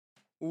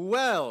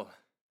Well,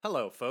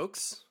 hello,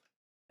 folks,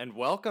 and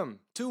welcome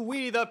to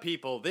We the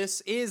People.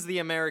 This is the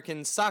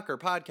American Soccer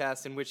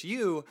Podcast in which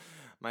you,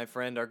 my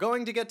friend, are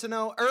going to get to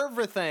know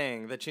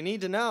everything that you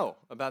need to know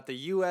about the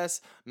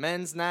U.S.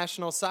 men's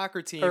national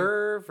soccer team.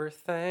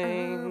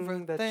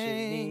 Everything that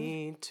you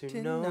need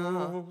to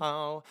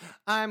know.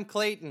 I'm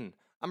Clayton.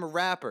 I'm a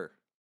rapper.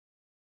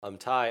 I'm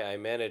Ty. I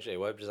manage a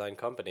web design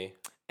company.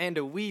 And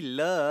we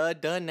love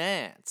the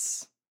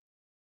Nats.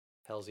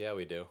 Hells yeah,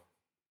 we do.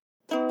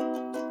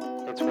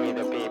 It's we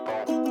the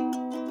people.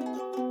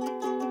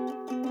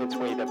 It's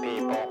we the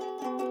people.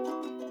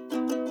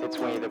 It's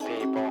we the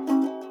people.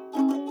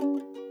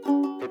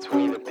 It's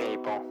we the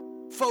people.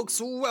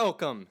 Folks,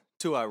 welcome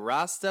to a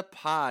Rasta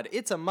Pod.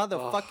 It's a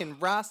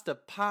motherfucking Rasta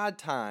Pod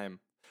time.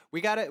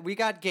 We got it. We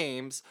got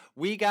games.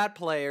 We got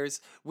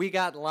players. We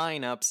got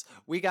lineups.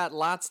 We got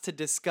lots to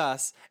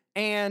discuss,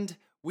 and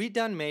we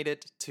done made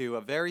it to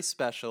a very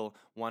special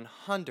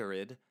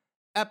 100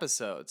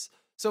 episodes.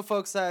 So,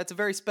 folks, it's a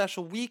very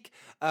special week.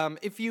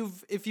 If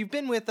you've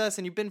been with us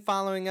and you've been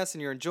following us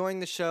and you're enjoying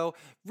the show,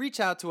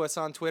 reach out to us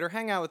on Twitter.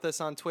 Hang out with us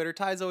on Twitter.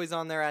 Ty's always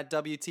on there at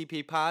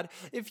WTP Pod.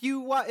 If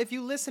you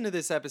listen to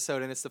this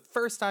episode and it's the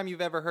first time you've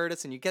ever heard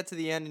us and you get to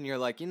the end and you're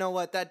like, you know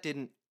what, that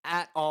didn't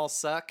at all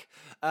suck,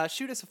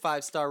 shoot us a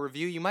 5-star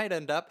review. You might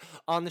end up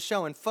on the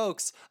show. And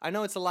folks, I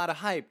know it's a lot of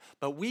hype,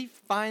 but we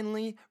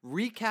finally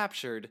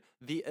recaptured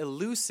the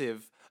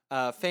elusive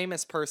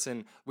famous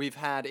person we've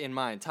had in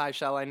mind. Ty,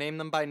 shall I name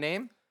them by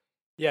name?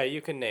 Yeah,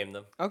 you can name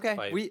them. Okay,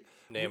 by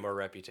name or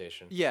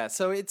reputation. Yeah,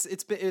 so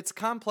it's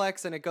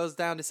complex and it goes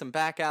down to some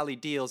back alley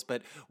deals,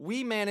 but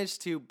we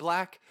managed to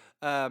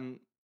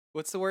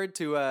what's the word,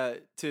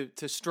 to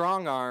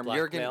strong arm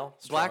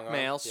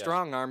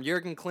strong arm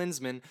Jurgen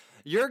Klinsmann.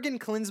 Jurgen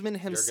Klinsmann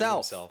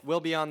himself will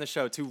be on the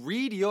show to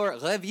read your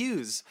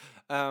reviews,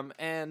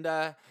 and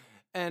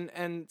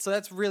so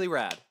that's really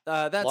rad.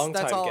 That's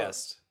all.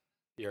 Guest.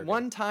 Jurgen.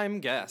 One-time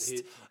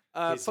guest.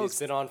 Folks,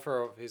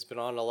 he's been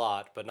on a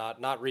lot, but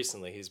not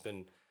recently. He's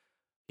been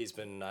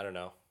I don't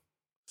know,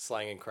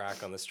 slanging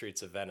crack on the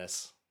streets of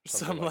Venice.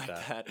 Something like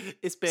that.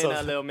 It's been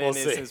a little minute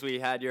since we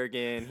had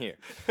Jurgen here,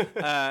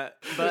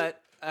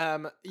 but.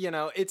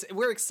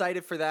 We're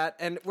excited for that,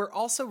 and we're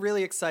also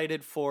really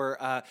excited for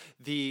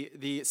the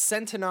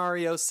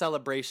Centenario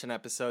celebration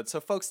episode. So,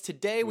 folks,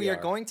 today we are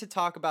going to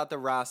talk about the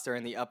roster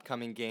and the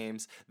upcoming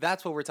games.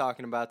 That's what we're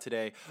talking about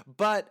today.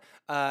 But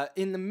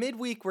in the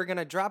midweek, we're going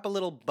to drop a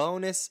little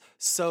bonus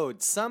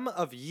sode. Some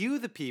of you,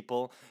 the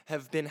people,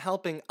 have been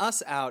helping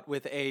us out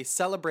with a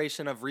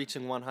celebration of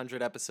reaching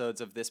 100 episodes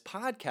of this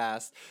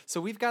podcast.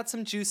 So we've got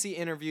some juicy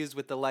interviews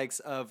with the likes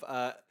of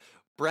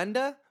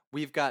Brenda.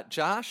 We've got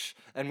Josh,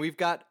 and we've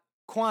got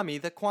Kwame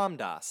the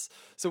Kwamdas.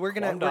 So we're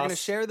gonna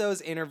share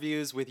those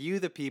interviews with you,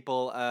 the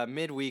people,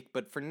 midweek.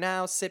 But for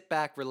now, sit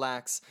back,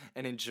 relax,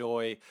 and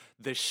enjoy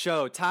the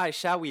show. Ty,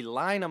 shall we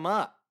line them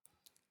up?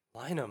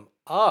 Line them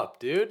up,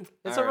 dude.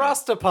 It's All a right.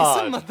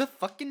 Rastapod. It's a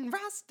motherfucking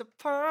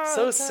Rastapod.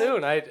 So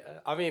soon.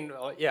 I mean,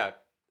 yeah.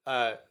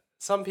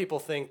 Some people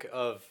think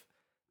of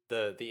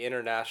the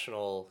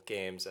international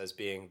games as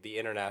being the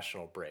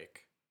international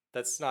break.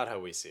 That's not how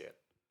we see it.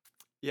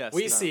 Yes,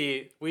 we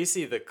see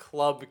the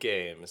club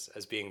games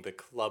as being the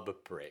club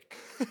break.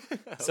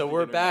 So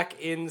we're back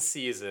in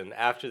season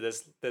after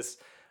this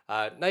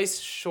nice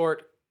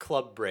short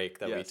club break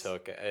that we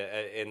took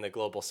in the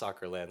global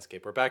soccer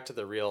landscape. We're back to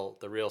the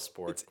real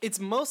sport. It's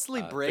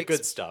mostly breaks. The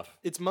good stuff.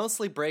 It's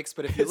mostly breaks,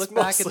 but if you look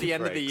back at the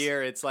end of the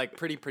year, it's like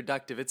pretty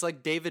productive. It's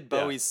like David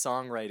Bowie's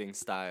songwriting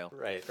style.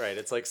 Right.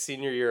 It's like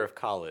senior year of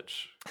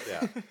college.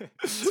 Yeah.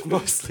 It's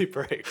mostly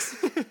breaks.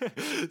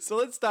 So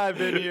let's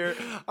dive in here.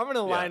 I'm going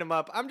to line them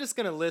up. I'm just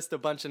going to list a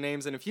bunch of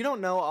names, and if you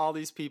don't know all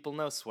these people,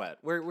 no sweat.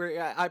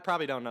 I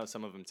probably don't know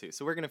some of them too,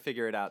 so we're going to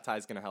figure it out.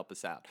 Ty's going to help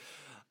us out.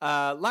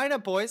 Line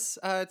up, boys.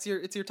 It's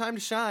your time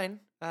to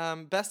shine.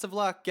 Best of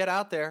luck. Get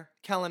out there.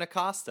 Kellen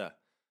Acosta.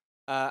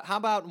 How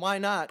about why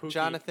not Pookie.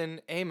 Jonathan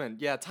Amon?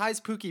 Yeah,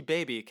 Ty's Pookie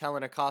baby,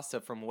 Kellen Acosta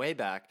from way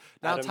back.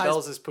 Now Adam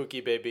Bell's is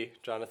Pookie baby,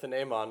 Jonathan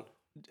Amon.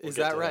 Is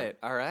that right? Him.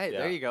 All right,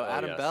 there you go.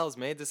 Adam yes. Bell's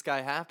made this guy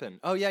happen.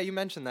 Oh yeah, you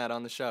mentioned that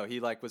on the show. He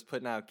was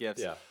putting out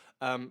gifts. Yeah.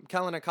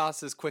 Kellen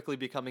Acosta is quickly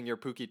becoming your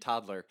Pookie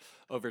toddler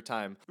over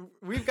time.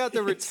 We've got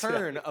the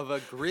return of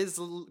a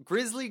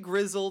grizzly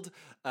grizzled,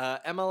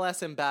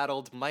 MLS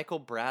embattled Michael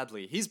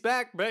Bradley. He's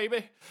back,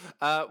 baby.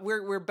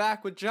 We're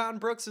back with John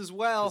Brooks as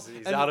well.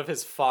 He's out of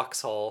his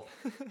foxhole.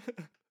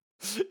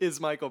 Is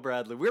Michael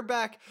Bradley. We're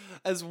back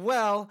as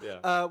well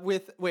no,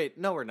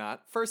 we're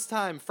not. First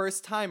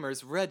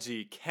timers,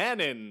 Reggie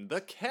Cannon,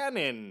 the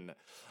Cannon.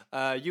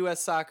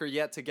 U.S. Soccer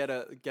yet to get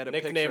a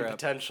Nickname picture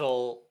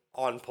potential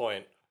on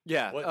point.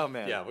 Yeah. What? Oh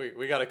man. Yeah,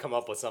 we got to come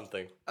up with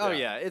something. Oh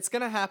yeah, it's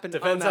gonna happen.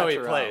 Depends how he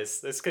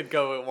plays. This could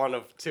go one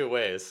of two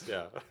ways.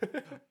 Yeah.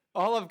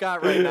 All I've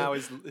got right now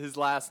is his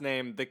last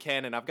name, The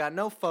Cannon. I've got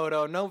no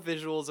photo, no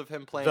visuals of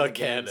him playing the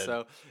game,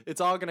 so it's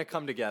all going to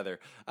come together.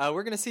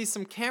 We're going to see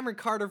some Cameron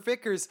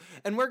Carter-Vickers,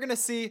 and we're going to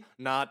see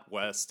not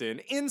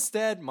Weston,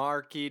 instead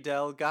Marky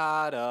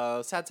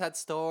Delgado, sad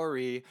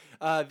story,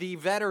 the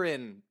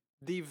veteran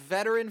the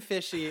veteran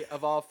fishy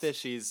of all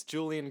fishies,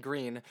 Julian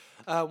Green.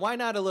 Why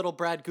not a little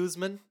Brad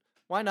Guzman?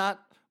 Why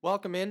not?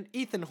 Welcome in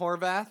Ethan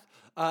Horvath.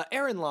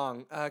 Aaron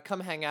Long,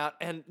 come hang out.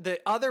 And the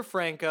other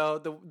Franco,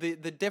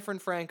 the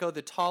different Franco,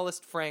 the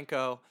tallest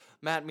Franco,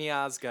 Matt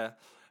Miazga.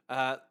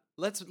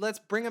 Let's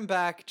bring him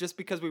back just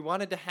because we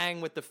wanted to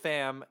hang with the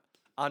fam,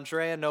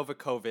 Andrea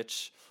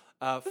Novakovic.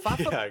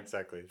 Yeah,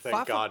 exactly.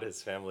 Thank God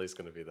his family's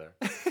going to be there.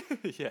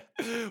 Yeah,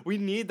 we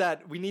need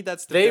that. We need that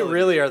They stability.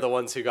 really are the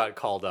ones who got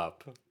called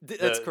up.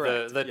 That's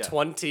correct. The Yeah.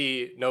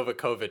 20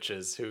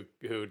 Novakovic's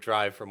who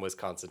drive from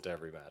Wisconsin to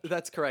every match.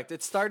 That's correct.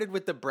 It started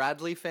with the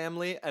Bradley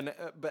family, and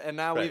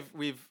now Right.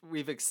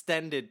 we've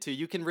extended to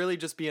you can really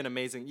just be an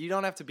amazing. You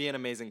don't have to be an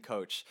amazing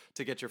coach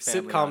to get your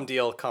family. Sitcom on.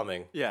 deal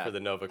coming Yeah. for the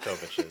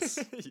Novakovic's.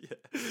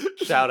 Yeah.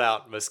 Shout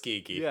out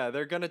Muskegee. Yeah,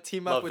 they're gonna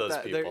team up Love with those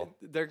that. people.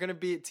 They're gonna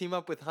team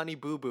up with Honey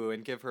Boo Boo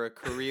and give her a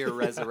career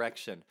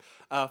resurrection.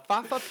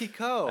 Fafa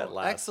Pico, At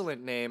last.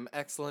 excellent name,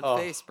 excellent Oh,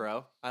 face,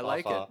 bro. I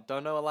like Fafa. it.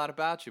 Don't know a lot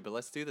about you, but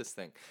let's do this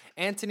thing.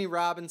 Anthony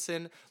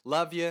Robinson,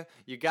 love you.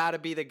 You got to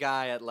be the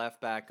guy at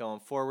left back going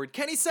forward.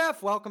 Kenny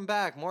Seff, welcome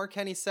back. More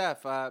Kenny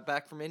Seff,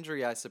 back from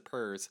injury, I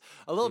suppose.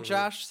 A little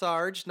Josh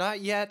Sarge,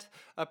 not yet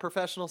a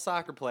professional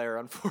soccer player,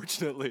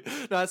 unfortunately.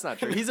 No, that's not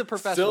true. He's a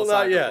professional Still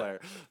not soccer yet.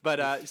 player, but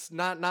it's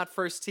not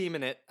first team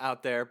in it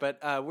out there. But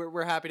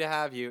we're happy to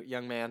have you,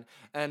 young man.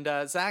 And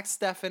Zach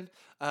Steffen,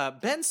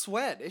 Ben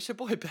Sweat. It's your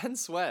boy Ben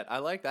Sweat. I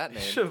like that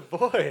name. Good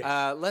boy.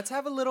 Let's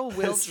have a little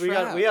Will we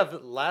Trapp.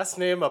 have last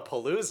name a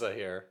Palooza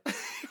here.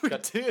 We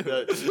Got do.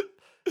 the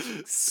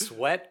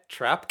Sweat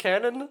Trap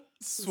Cannon?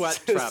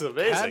 Sweat It's Trap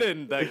amazing.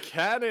 Cannon, the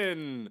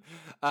cannon.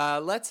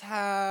 Let's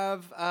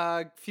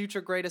have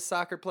future greatest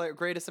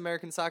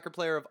American soccer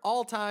player of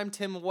all time,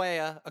 Tim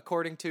Weah,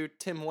 according to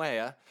Tim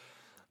Weah.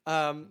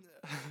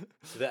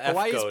 The F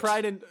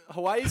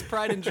Hawaii's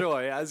pride and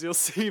joy, as you'll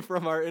see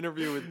from our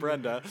interview with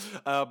Brenda,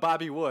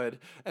 Bobby Wood,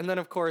 and then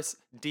of course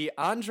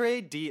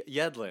DeAndre D.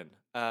 Yedlin,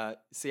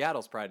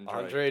 Seattle's pride and joy.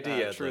 Andre D.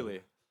 Yedlin.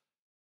 Truly.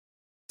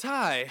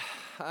 Ty,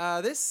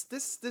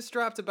 this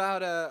dropped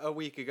about a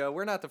week ago.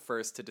 We're not the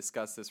first to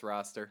discuss this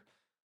roster,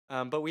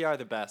 but we are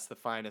the best, the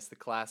finest, the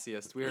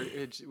classiest.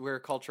 We're a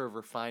culture of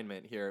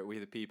refinement here at We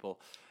the People.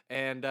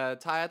 And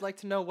Ty, I'd like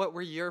to know what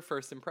were your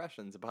first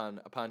impressions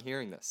upon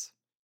hearing this.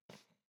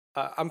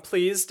 I'm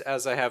pleased,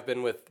 as I have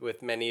been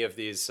with many of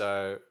these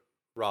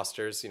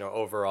rosters.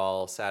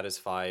 Overall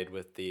satisfied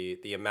with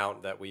the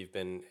amount that we've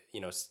been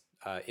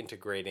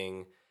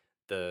integrating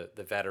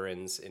the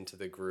veterans into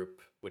the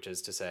group, which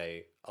is to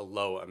say a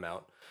low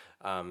amount.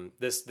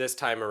 This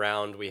time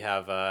around, we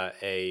have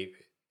a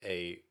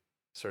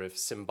sort of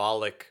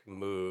symbolic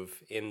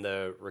move in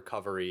the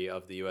recovery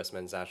of the U.S.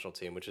 men's national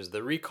team, which is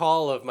the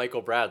recall of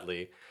Michael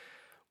Bradley,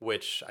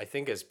 which I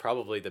think is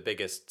probably the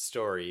biggest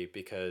story,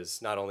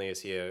 because not only is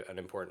he an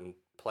important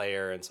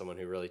player and someone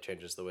who really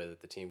changes the way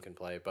that the team can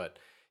play, but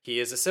he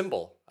is a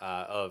symbol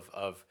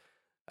of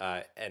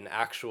an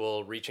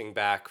actual reaching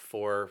back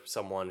for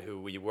someone who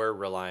we were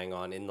relying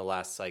on in the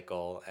last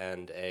cycle,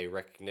 and a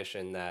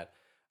recognition that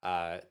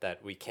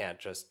we can't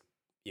just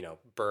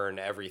burn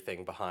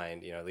everything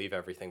behind, leave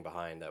everything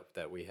behind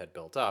that we had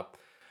built up,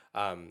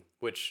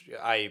 which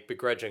I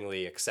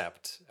begrudgingly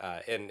accept,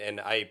 and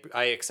I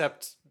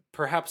accept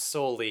perhaps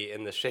solely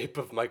in the shape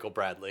of Michael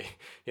Bradley.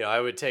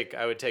 I would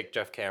take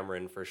Jeff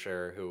Cameron for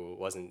sure, who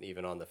wasn't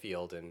even on the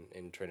field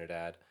in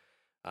Trinidad.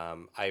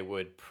 I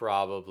would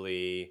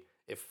probably,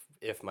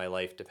 if my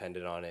life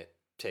depended on it,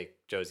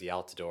 take Josie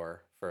Altidore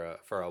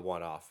for a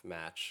one-off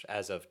match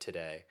as of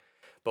today.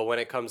 But when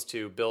it comes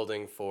to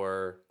building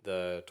for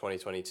the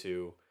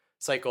 2022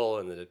 cycle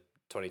and the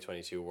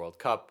 2022 World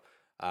Cup,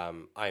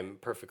 I'm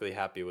perfectly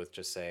happy with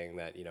just saying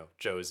that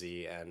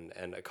Josie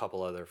and a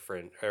couple other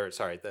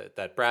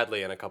that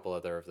Bradley and a couple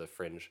other of the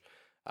fringe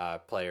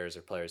players,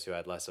 or players who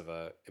had less of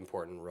a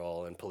important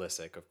role, and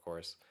Pulisic, of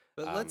course.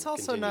 But let's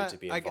also continue not. to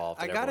be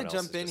involved, I and gotta everyone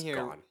else jump is in just here.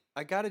 gone.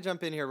 I gotta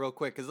jump in here real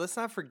quick, because let's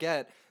not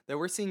forget that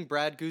we're seeing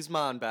Brad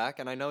Guzman back,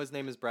 and I know his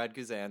name is Brad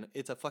Guzan.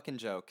 It's a fucking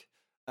joke.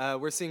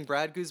 We're seeing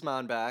Brad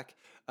Guzman back.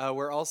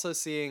 We're also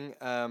seeing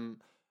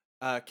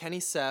Kenny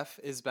Seff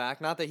is back.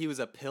 Not that he was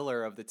a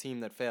pillar of the team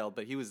that failed,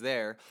 but he was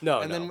there.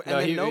 Then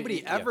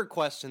nobody ever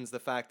questions the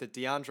fact that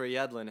DeAndre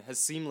Yedlin has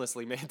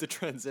seamlessly made the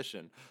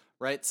transition,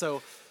 right?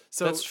 So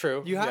That's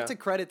true. You have to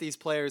credit these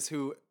players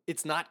who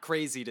it's not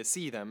crazy to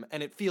see them,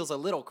 and it feels a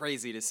little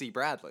crazy to see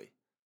Bradley.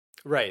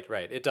 Right.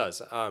 It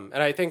does. And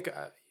I think,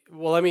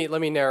 let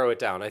me narrow it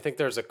down. I think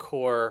there's a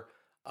core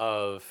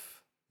of,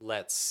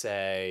 let's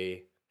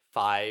say,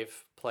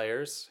 5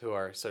 players who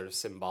are sort of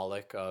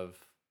symbolic of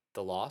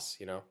the loss.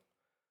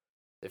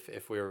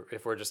 If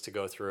we're just to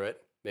go through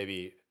it,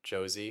 maybe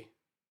Josie,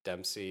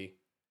 Dempsey,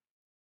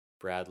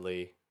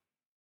 Bradley,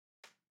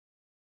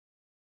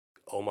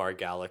 Omar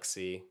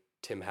Galaxy,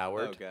 Tim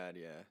Howard. Oh God,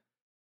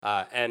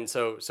 yeah. And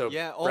so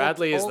Yeah,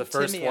 Bradley is old the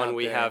first Timmy one out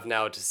we there. have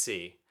now to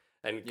see.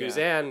 And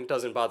Guzan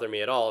doesn't bother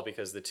me at all,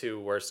 because the 2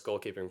 worst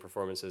goalkeeping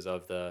performances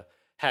of the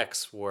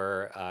Hex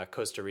were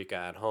Costa Rica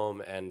at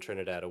home and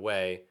Trinidad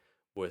away,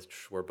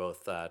 which were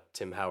both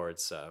Tim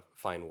Howard's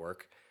fine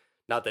work.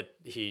 Not that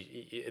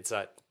it's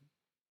not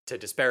to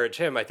disparage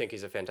him. I think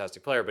he's a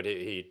fantastic player, but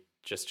he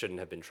just shouldn't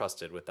have been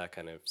trusted with that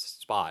kind of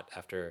spot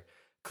after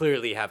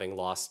clearly having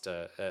lost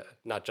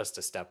not just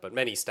a step, but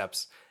many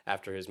steps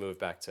after his move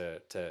back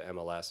to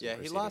MLS. Yeah,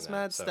 he lost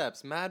mad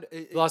steps.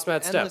 Lost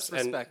mad steps.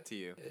 Respect to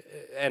you.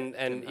 And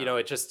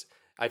it just,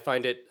 I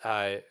find it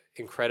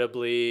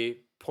incredibly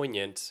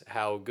poignant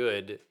how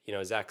good,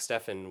 Zach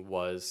Steffen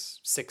was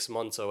 6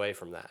 months away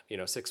from that,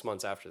 6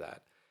 months after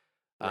that.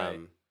 Right.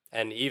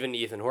 And even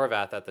Ethan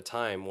Horvath at the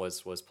time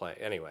was playing.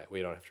 Anyway,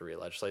 we don't have to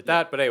re-legislate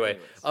that. But anyway,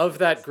 of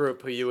that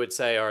group, who you would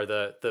say are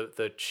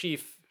the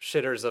chief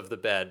shitters of the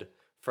bed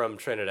from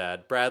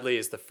Trinidad, Bradley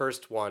is the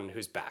first one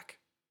who's back.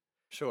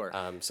 Sure.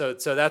 So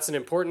that's an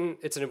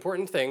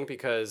important thing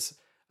because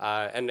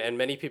and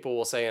many people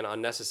will say an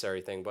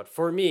unnecessary thing, but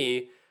for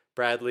me,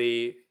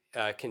 Bradley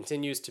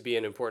continues to be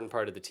an important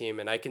part of the team,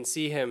 and I can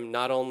see him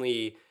not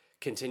only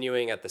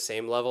continuing at the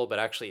same level but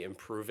actually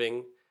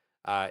improving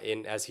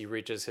as he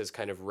reaches his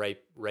kind of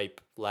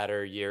ripe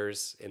latter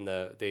years in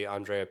the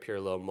Andrea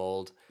Pirlo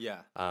mold. Yeah.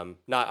 I'm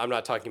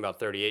not talking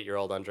about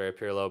 38-year-old Andrea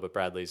Pirlo, but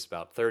Bradley's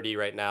about 30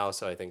 right now,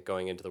 so I think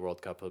going into the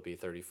World Cup he'll be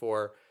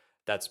 34.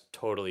 That's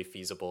totally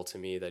feasible to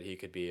me that he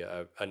could be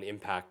an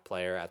impact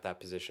player at that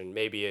position.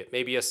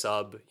 Maybe a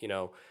sub,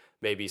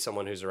 maybe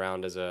someone who's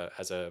around as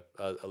a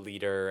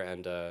leader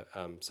and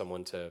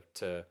someone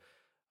to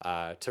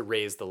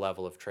raise the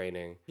level of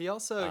training. He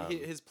also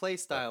his play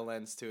style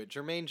lends to it.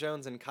 Jermaine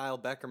Jones and Kyle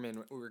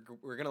Beckerman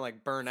were gonna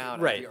burn out.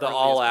 Right, the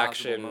all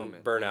action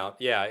burnout.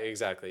 Yeah,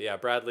 exactly. Yeah,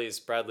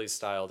 Bradley's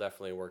style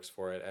definitely works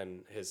for it,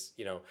 and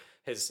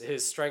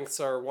his strengths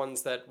are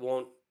ones that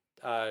won't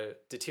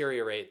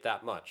deteriorate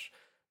that much.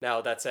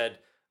 Now that said,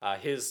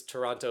 his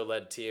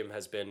Toronto-led team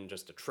has been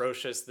just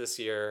atrocious this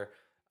year.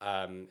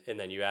 And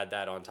then you add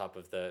that on top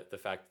of the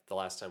fact that the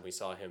last time we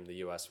saw him, the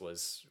U.S.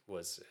 was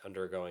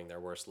undergoing their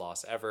worst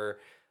loss ever.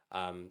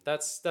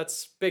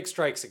 That's big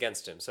strikes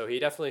against him. So he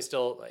definitely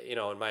still,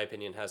 in my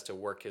opinion, has to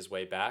work his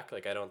way back.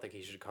 Like, I don't think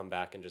he should come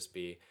back and just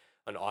be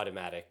an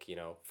automatic,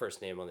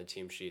 first name on the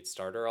team sheet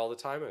starter all the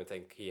time. I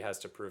think he has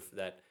to prove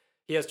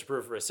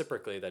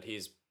reciprocally that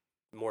he's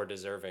more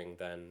deserving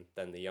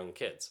than the young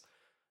kids.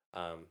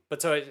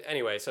 But so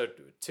anyway, so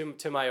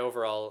to my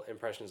overall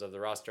impressions of the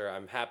roster,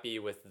 I'm happy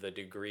with the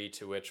degree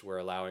to which we're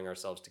allowing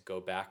ourselves to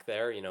go back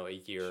there, a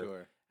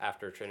year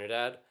after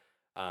Trinidad.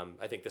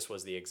 I think this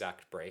was the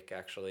exact break,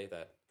 actually,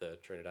 that the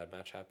Trinidad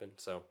match happened.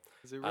 So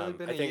has it really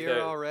been a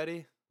year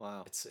already?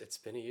 Wow. It's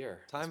been a year.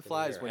 Time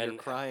flies when you're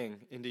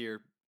crying into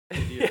your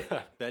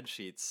bed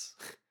sheets.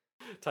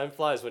 Time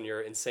flies when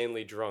you're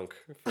insanely drunk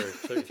for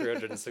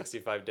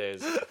 365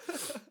 days.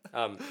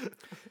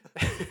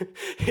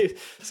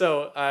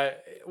 So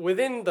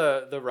within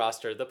the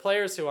roster, the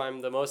players who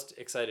I'm the most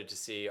excited to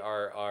see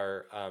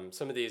are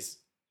some of these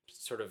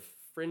sort of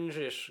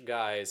fringe-ish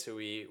guys who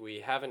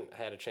we haven't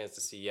had a chance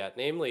to see yet,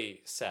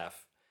 namely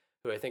Seth,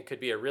 who I think could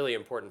be a really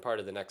important part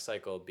of the next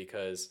cycle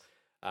because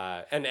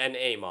and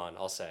Amon,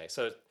 I'll say.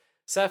 So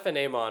Seth and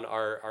Amon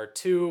are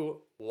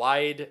two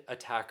wide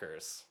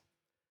attackers,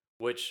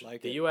 which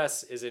the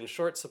U.S. is in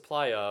short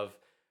supply of,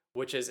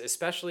 which is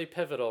especially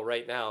pivotal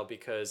right now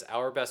because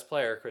our best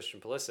player, Christian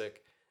Pulisic,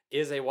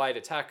 is a wide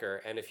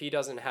attacker, and if he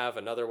doesn't have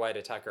another wide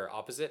attacker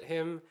opposite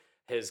him,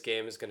 his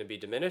game is going to be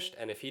diminished,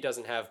 and if we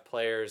don't have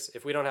players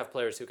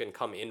who can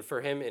come in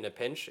for him in a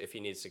pinch, if he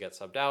needs to get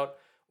subbed out,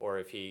 or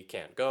if he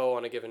can't go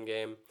on a given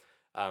game,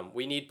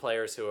 we need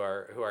players who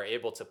are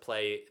able to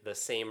play the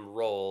same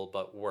role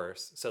but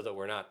worse, so that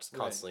we're not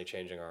constantly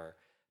changing our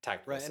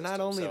tactical system. And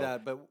not only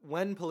that, but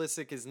when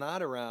Pulisic is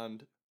not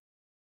around,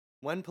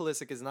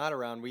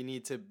 we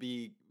need to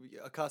be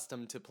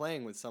accustomed to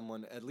playing with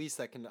someone at least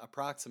that can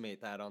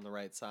approximate that on the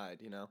right side,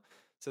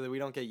 so that we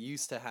don't get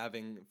used to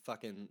having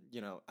fucking,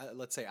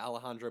 let's say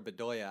Alejandro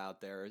Bedoya out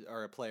there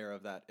or a player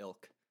of that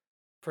ilk.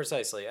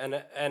 Precisely.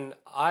 And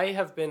I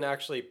have been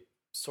actually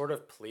sort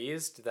of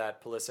pleased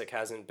that Pulisic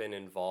hasn't been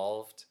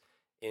involved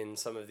in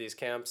some of these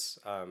camps.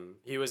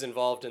 He was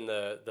involved in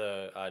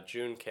the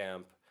June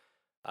camp,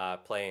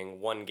 playing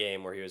one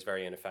game where he was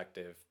very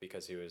ineffective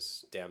because he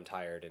was damn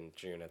tired in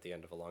June at the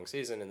end of a long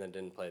season, and then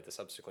didn't play the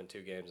subsequent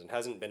 2 games and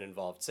hasn't been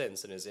involved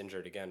since and is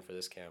injured again for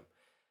this camp.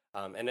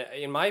 And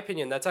in my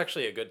opinion, that's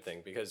actually a good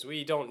thing because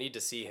we don't need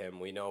to see him.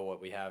 We know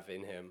what we have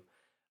in him.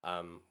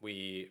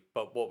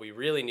 But what we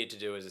really need to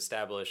do is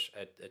establish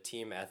a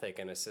team ethic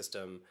and a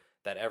system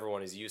that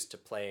everyone is used to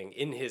playing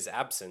in his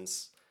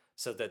absence,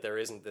 so that there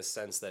isn't this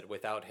sense that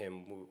without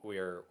him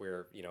we're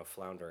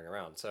floundering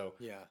around. So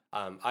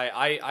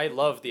I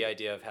love the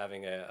idea of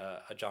having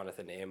a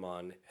Jonathan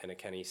Amon and a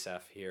Kenny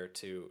Seth here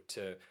to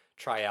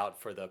try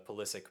out for the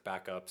Pulisic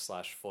backup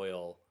 /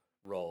 foil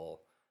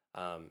role.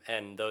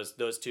 And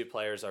those two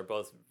players are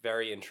both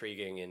very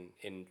intriguing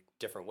in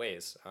different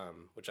ways,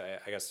 which I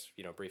guess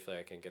briefly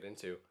I can get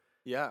into.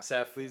 Yeah,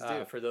 Seth, please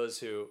do. For those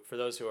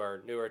who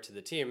are newer to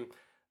the team,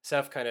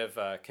 Seth kind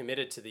of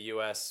committed to the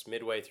U.S.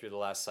 midway through the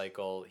last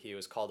cycle. He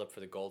was called up for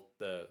the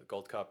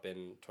Gold Cup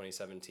in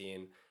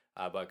 2017,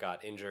 but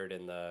got injured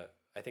in the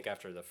I think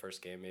after the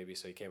first game maybe,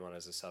 so he came on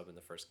as a sub in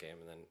the first game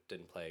and then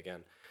didn't play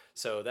again.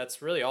 So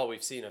that's really all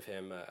we've seen of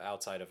him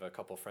outside of a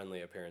couple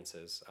friendly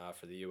appearances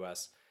for the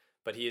U.S.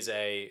 But he's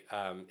a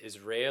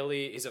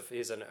Israeli.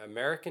 He's an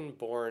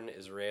American-born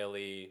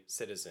Israeli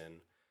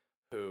citizen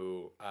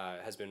who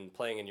has been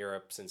playing in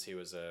Europe since he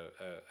was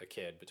a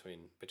kid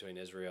between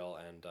Israel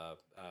and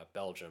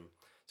Belgium.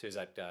 So he's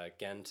at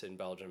Ghent in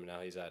Belgium, and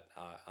now he's at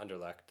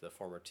Anderlecht, the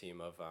former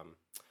team of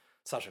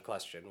Sasha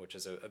Kljestan, which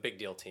is a big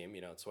deal team.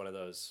 You know, it's one of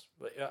those.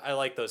 I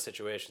like those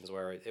situations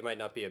where it might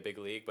not be a big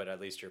league, but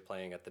at least you're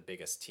playing at the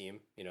biggest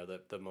team. You know,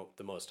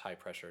 the most high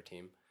pressure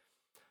team.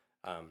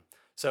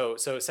 So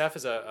Seth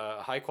is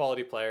a high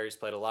quality player. He's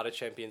played a lot of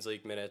Champions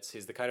League minutes.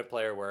 He's the kind of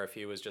player where if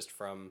he was just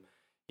from,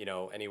 you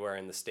know, anywhere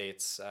in the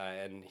States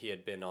and he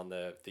had been on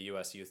the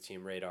U.S. youth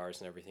team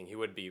radars and everything, he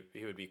would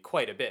be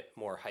quite a bit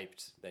more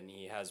hyped than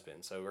he has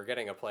been. So we're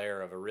getting a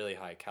player of a really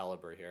high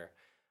caliber here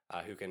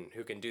who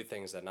can do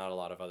things that not a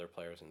lot of other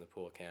players in the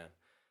pool can.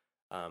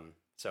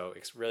 So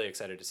really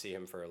excited to see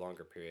him for a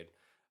longer period.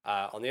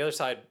 On the other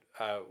side,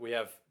 we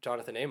have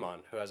Jonathan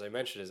Amon, who, as I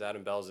mentioned, is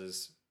Adam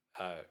Bells'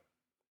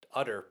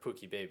 utter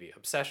Pookie baby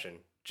obsession,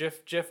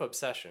 GIF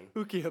obsession,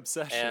 Pookie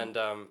obsession,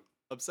 and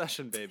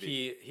obsession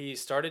baby. He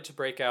started to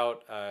break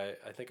out. I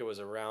think it was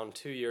around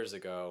 2 years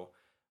ago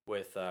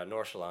with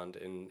Nordsjælland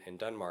in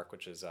Denmark,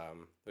 which is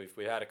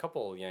we had a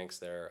couple Yanks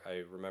there.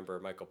 I remember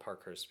Michael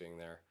Parkhurst being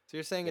there. So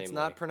you're saying it's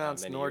not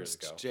pronounced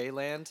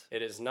Nordjylland?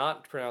 It is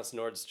not pronounced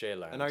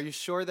Nordjylland. And are you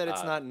sure that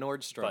it's not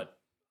Nordstrom?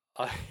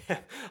 But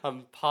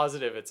I'm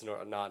positive it's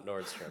not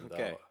Nordstrom, though.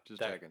 Okay, just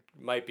that checking.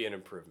 Might be an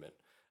improvement.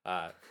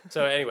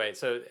 So anyway,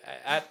 so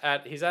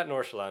he's at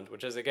Nordsjælland,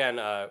 which is again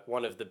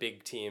one of the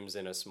big teams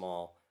in a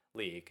small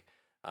league.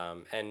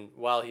 And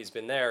while he's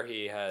been there,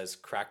 he has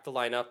cracked the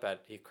lineup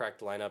at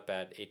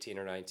 18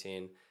 or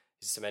 19.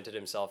 He's cemented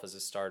himself as a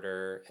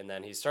starter, and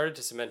then he started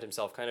to cement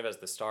himself kind of as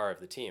the star of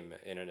the team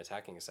in an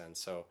attacking sense.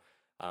 So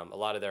a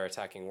lot of their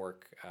attacking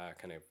work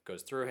kind of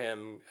goes through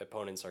him.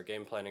 Opponents are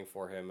game planning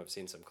for him. I've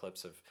seen some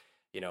clips of,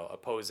 you know,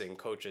 opposing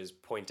coaches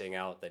pointing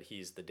out that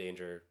he's the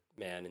danger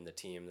man in the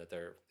team that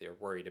they're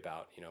worried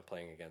about, you know,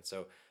 playing against.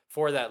 So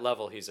for that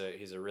level, he's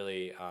a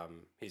really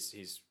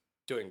he's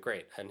doing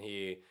great, and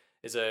he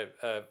is a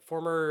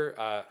former.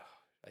 I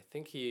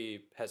think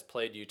he has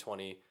played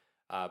U20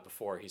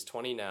 before. He's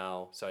 20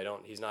 now, so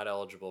he's not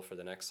eligible for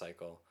the next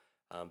cycle.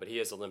 But he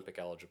is Olympic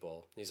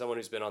eligible. He's someone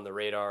who's been on the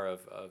radar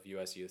of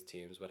U.S. youth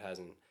teams, but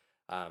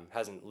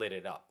hasn't lit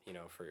it up, you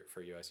know,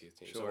 for U.S. youth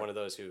teams. Sure. So one of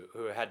those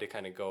who had to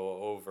kind of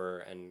go over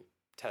and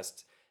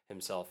test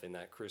himself in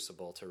that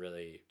crucible to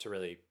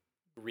really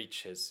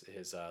reach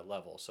his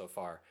level so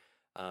far.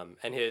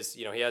 And he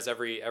has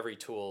every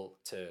tool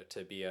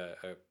to be a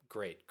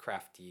great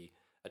crafty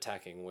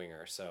attacking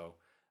winger. So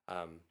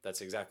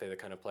that's exactly the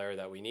kind of player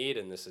that we need.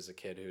 And this is a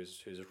kid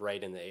who's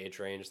right in the age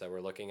range that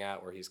we're looking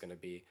at, where he's going to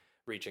be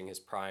reaching his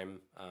prime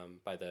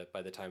by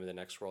the time of the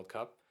next World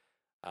Cup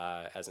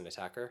as an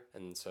attacker.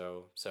 And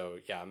so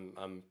yeah,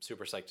 I'm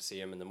super psyched to see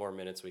him. And the more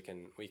minutes we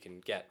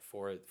can get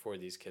for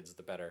these kids,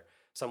 the better.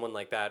 Someone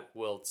like that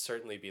will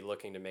certainly be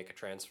looking to make a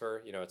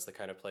transfer. You know, it's the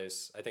kind of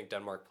place I think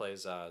Denmark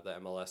plays the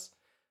MLS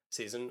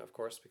season, of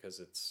course, because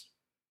it's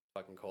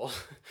fucking cold.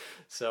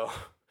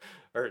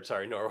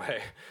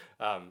 Norway.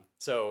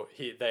 So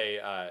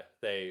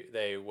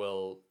they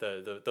will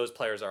those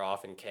players are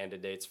often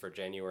candidates for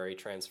January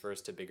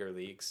transfers to bigger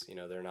leagues. You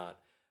know, they're not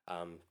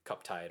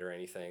cup tied or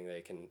anything.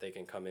 They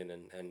can come in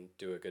and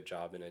do a good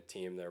job in a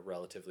team. They're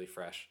relatively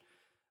fresh.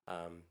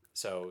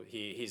 So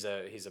he's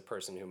a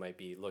person who might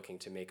be looking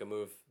to make a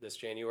move this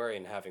January,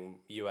 and having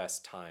U.S.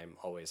 time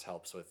always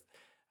helps with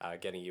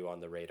getting you on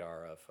the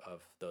radar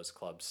of those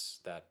clubs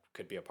that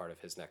could be a part of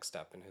his next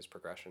step in his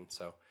progression.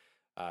 So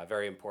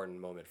very important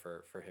moment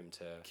for him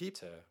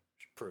to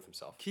prove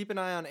himself. Keep an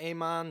eye on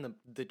Amon,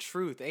 the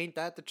truth. Ain't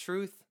that the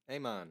truth?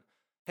 Amon.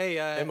 Hey,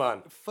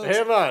 Amon. Folks,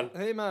 hey, Amon.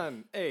 Hey,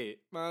 man. Hey,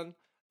 man.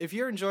 If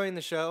you're enjoying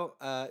the show,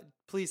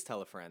 please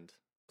tell a friend.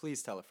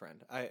 Please tell a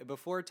friend.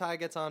 Before Ty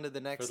gets on to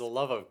the next... For the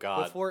love of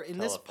God,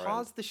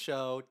 pause the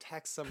show,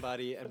 text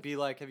somebody, and be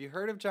like, have you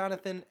heard of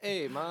Jonathan?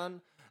 Hey,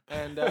 man.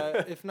 And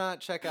if not,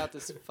 check out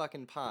this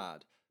fucking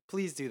pod.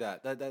 Please do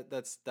that.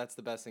 That's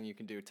the best thing you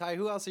can do. Ty,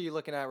 who else are you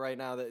looking at right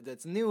now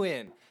that's new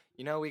in?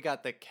 You know, we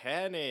got the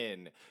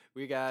Cannon.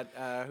 We got,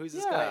 who's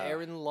this guy?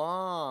 Aaron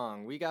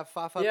Long. We got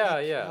Fafa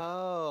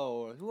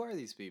Picault. Who are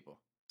these people?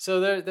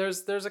 So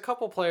there's a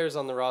couple players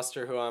on the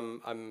roster who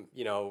I'm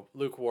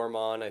lukewarm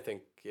on. I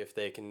think if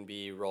they can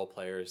be role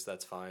players,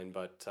 that's fine.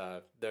 But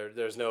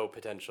there's no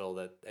potential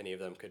that any of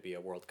them could be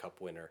a World Cup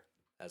winner,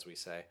 as we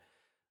say.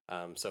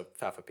 So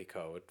Fafa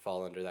Picault would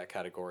fall under that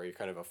category,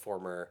 kind of a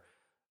former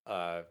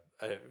a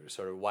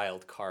sort of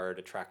wild card,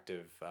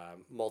 attractive,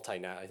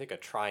 I think a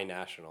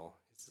tri-national.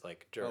 It's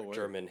like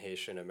German,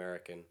 Haitian,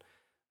 American.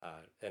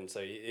 And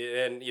so,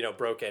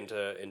 broke into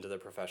the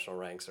professional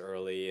ranks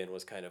early and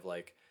was kind of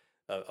like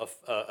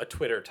a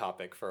Twitter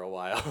topic for a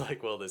while.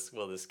 Like, will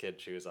this kid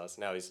choose us?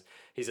 Now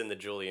he's in the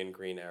Julian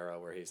Green era,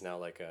 where he's now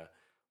like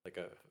like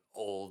a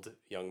old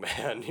young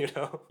man, you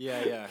know?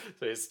 Yeah.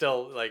 So he's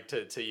still like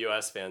to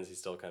US fans, he's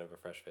still kind of a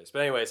fresh face.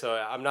 But anyway, so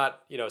I'm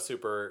not,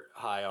 super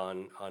high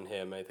on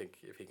him. I think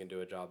if he can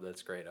do a job,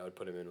 that's great. I would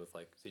put him in with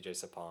like CJ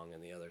Sapong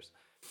and the others.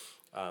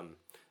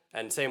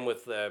 And same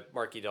with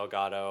Marky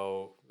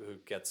Delgado, who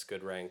gets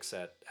good ranks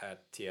at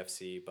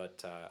TFC.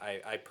 But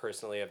I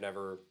personally have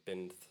never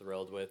been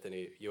thrilled with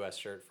any US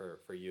shirt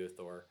for youth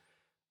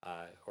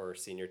or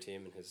senior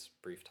team in his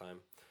brief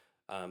time.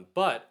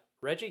 But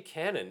Reggie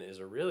Cannon is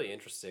a really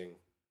interesting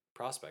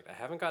prospect. I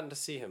haven't gotten to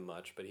see him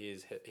much, but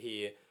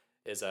he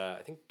is I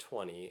think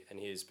 20, and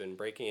he's been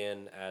breaking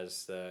in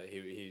as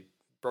he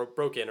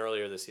broke in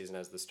earlier this season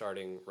as the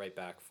starting right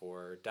back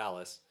for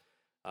Dallas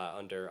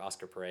under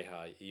Oscar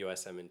Pareja,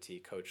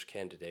 USMNT coach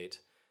candidate,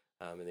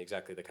 and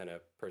exactly the kind of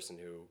person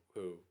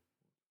who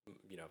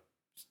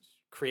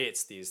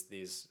creates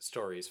these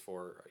stories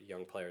for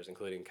young players,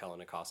 including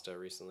Kellen Acosta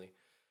recently.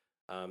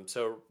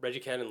 So Reggie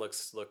Cannon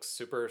looks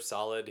super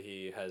solid.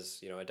 He has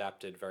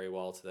adapted very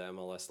well to the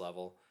MLS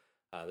level.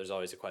 There's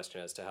always a question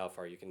as to how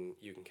far you can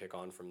kick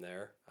on from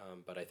there.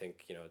 But I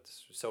think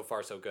it's so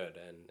far so good,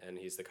 and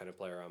he's the kind of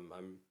player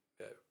I'm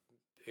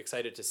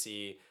excited to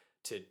see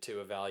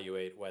to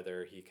evaluate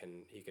whether he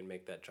can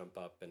make that jump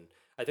up. And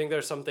I think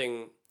there's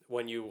something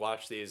when you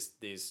watch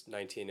these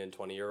 19 and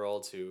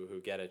 20-year-olds who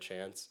get a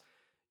chance.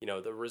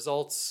 The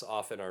results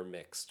often are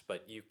mixed,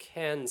 but you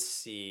can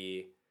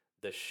see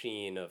the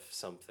sheen of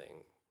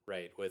something,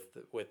 right?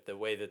 With the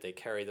way that they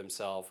carry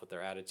themselves, with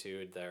their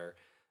attitude, their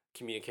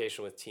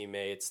communication with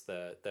teammates,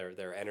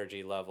 their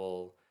energy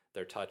level,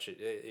 their touch.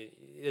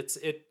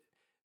 It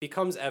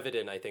becomes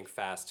evident, I think,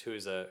 fast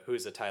who's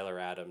a Tyler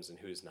Adams and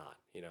who's not.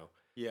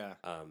 Yeah.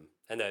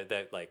 And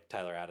that like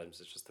Tyler Adams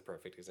is just the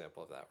perfect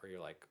example of that, where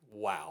you're like,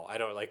 wow, I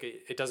don't like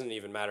it. It doesn't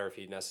even matter if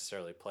he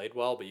necessarily played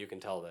well, but you can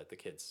tell that the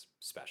kid's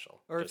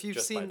special, or if you've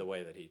just seen by the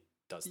way that he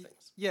does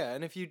things. Yeah,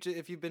 and if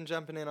you've been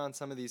jumping in on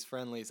some of these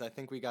friendlies, I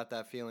think we got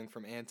that feeling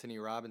from Anthony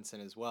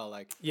Robinson as well.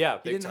 Like, yeah,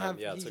 big time.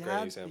 It's a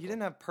great example. He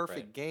didn't have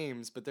perfect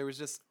games, but there was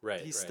just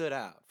he stood stood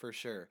out for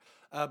sure.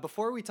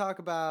 Before we talk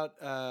about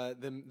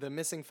the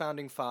missing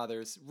founding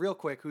fathers, real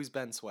quick, who's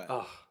Ben Sweat?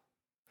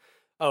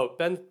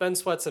 Ben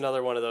Sweat's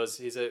another one of those.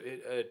 He's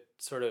a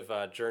sort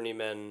of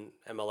journeyman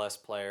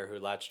MLS player who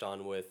latched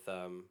on with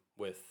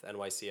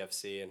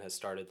NYCFC and has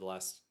started the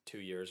last 2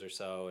 years or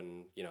so,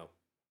 and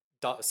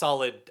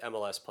solid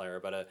MLS player,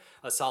 but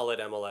a solid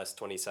MLS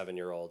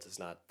 27-year-old is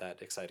not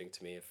that exciting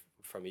to me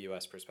from a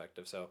U.S.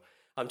 perspective. So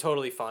I'm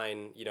totally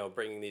fine,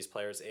 bringing these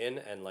players in,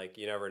 and like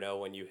you never know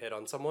when you hit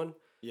on someone.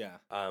 Yeah.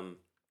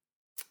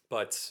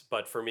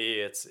 But for me,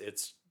 it's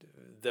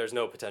there's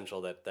no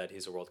potential that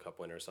he's a World Cup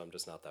winner, so I'm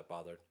just not that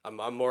bothered.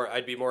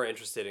 I'd be more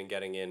interested in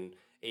getting in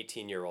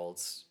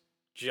 18-year-olds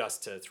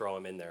just to throw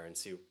them in there and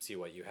see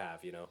what you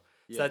have. Yeah.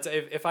 So that's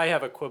if I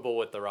have a quibble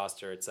with the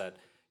roster, it's that.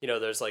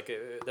 There's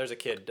a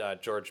kid,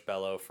 George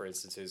Bello, for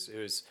instance,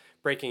 who's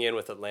breaking in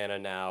with Atlanta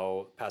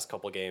now past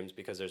couple games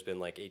because there's been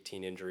like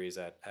 18 injuries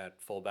at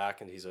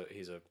fullback, and he's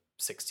a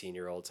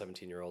 16-year-old,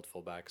 17-year-old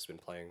fullback who's been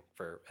playing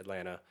for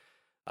Atlanta.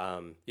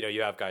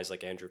 You have guys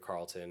like Andrew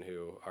Carlton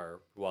who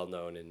are well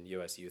known in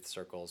U.S. youth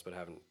circles but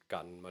haven't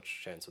gotten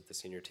much chance with the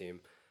senior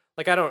team.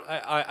 Like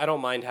I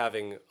don't mind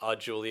having a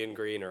Julian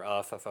Green or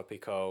a Fafa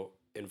Picault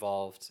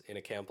involved in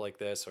a camp like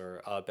this,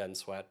 or a Ben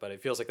Sweat, but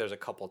it feels like there's a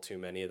couple too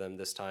many of them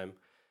this time.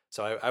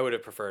 So I would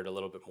have preferred a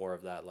little bit more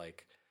of that,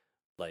 like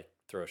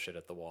throw shit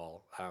at the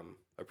wall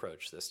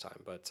approach this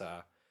time. But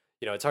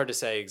it's hard to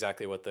say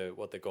exactly what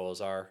the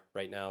goals are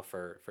right now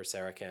for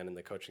Sarachan and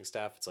the coaching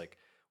staff. It's like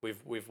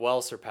we've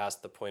well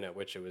surpassed the point at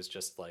which it was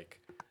just like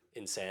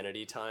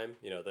insanity time.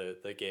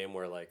 The game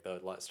where like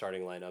the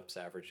starting lineup's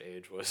average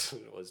age was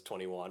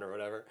 21 or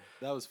whatever.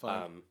 That was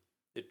fun.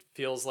 It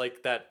feels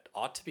like that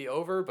ought to be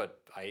over, but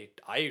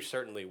I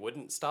certainly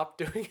wouldn't stop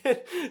doing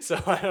it. So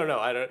I don't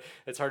know.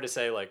 It's hard to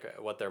say like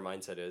what their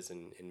mindset is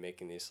in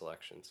making these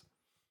selections.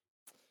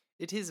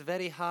 It is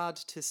very hard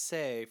to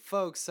say.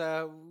 Folks,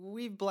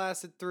 we've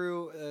blasted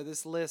through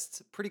this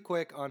list pretty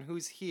quick on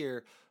who's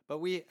here, but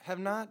we have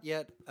not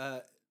yet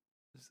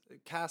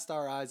cast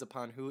our eyes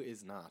upon who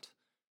is not.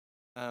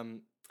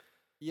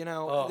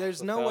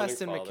 There's no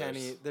Weston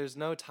McKennie. There's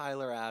no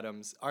Tyler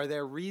Adams. Are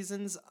there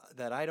reasons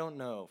that I don't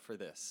know for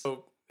this?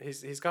 So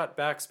he's got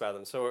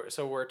backspasm.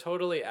 So we're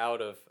totally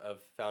out of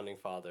founding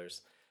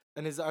fathers.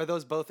 And are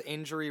those both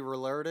injury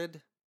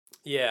related?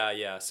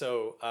 Yeah.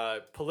 So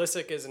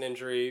Pulisic is an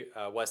injury,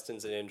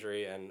 Weston's an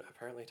injury, and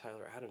apparently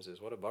Tyler Adams is.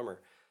 What a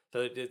bummer.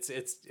 So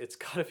it's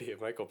got to be a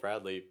Michael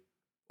Bradley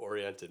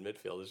oriented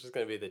midfield. It's just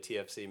going to be the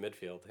TFC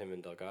midfield, him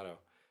and Delgado.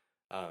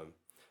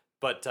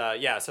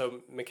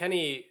 So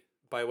McKennie,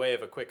 by way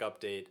of a quick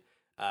update,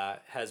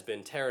 has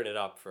been tearing it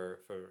up for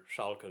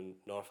Schalke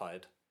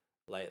 04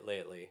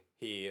 lately.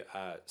 He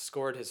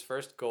scored his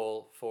first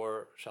goal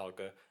for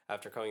Schalke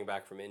after coming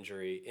back from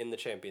injury in the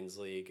Champions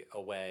League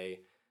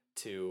away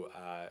to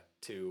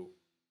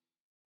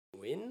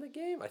win the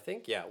game, I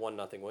think. Yeah,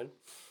 1-0 win.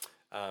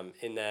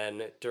 And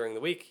then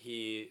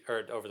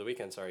over the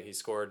weekend, he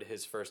scored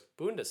his first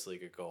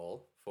Bundesliga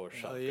goal for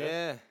Schalke. Oh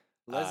yeah,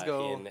 let's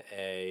go.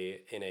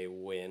 In a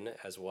win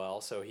as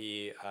well. So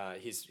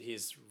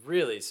he's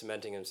really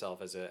cementing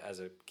himself as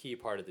a key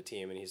part of the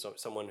team, and he's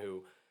someone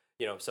who,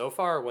 so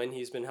far when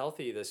he's been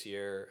healthy this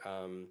year,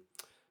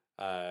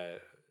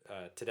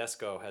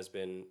 Tedesco has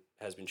been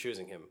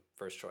choosing him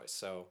first choice.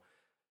 So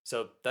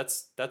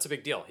that's a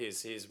big deal.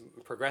 He's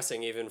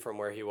progressing even from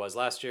where he was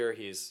last year.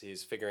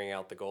 He's figuring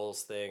out the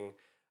goals thing.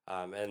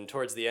 And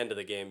towards the end of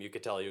the game, you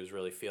could tell he was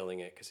really feeling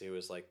it because he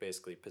was like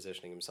basically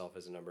positioning himself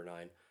as a number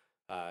 9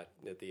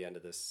 at the end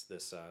of this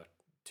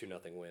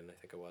 2-0 win, I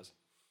think it was.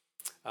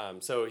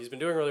 So he's been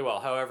doing really well.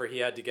 However, he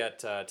had to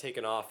get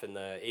taken off in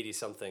the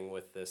 80-something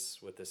with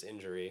this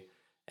injury,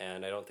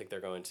 and I don't think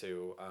they're going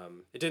to.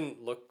 It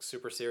didn't look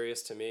super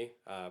serious to me,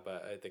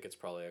 but I think it's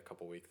probably a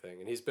couple week thing,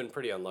 and he's been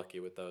pretty unlucky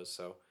with those,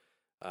 so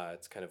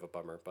it's kind of a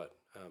bummer. But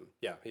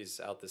yeah, he's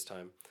out this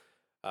time.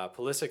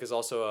 Pulisic is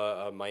also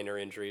a minor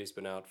injury. He's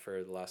been out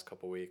for the last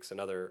couple weeks.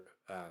 Another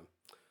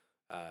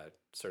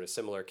sort of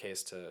similar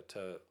case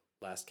to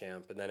last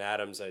camp. And then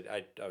Adams,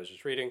 I was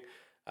just reading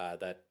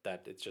that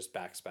it's just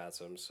back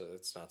spasms, so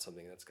it's not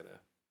something that's going to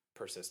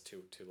persist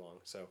too long.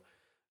 So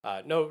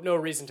no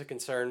reason to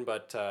concern,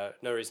 but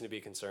no reason to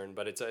be concerned.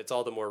 But it's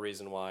all the more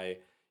reason why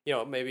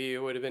maybe it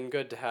would have been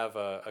good to have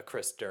a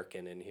Chris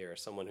Durkin in here,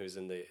 someone who's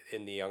in the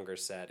younger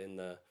set in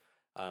the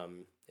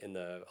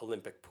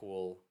Olympic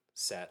pool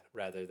set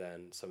rather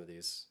than some of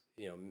these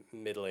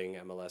middling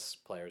MLS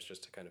players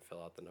just to kind of fill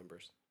out the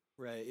numbers.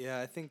 Right. Yeah.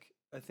 I think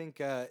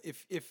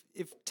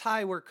if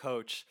Ty were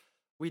coach,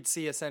 we'd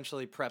see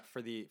essentially prep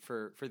for the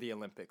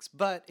Olympics.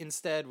 But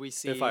instead, we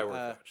see if I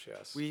were coach,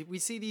 yes, we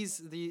see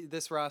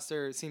this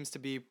roster seems to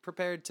be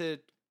prepared to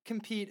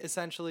compete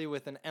essentially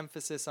with an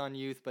emphasis on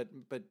youth. But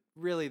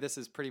really, this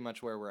is pretty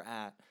much where we're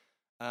at.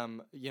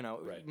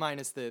 Right.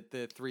 Minus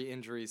the 3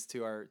 injuries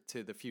to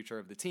the future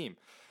of the team.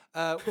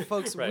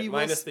 Folks, right.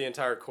 Minus the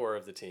entire core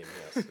of the team.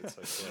 Yes,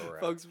 it's where we're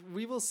folks,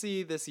 we will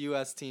see this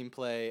U.S. team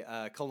play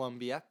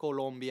Colombia.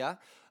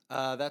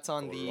 That's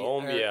on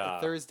the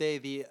Thursday,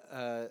 the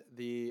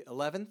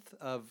 11th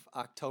of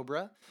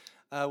October.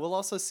 We'll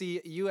also see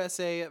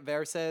USA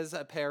versus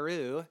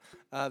Peru.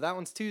 That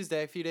one's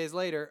Tuesday, a few days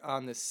later,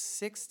 on the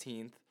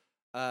 16th.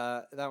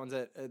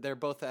 They're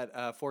both at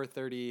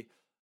 4:30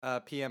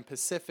 p.m.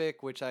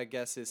 Pacific, which I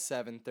guess is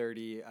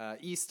 7:30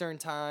 Eastern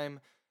time.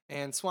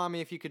 And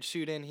Swami, if you could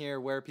shoot in here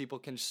where people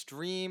can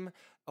stream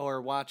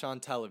or watch on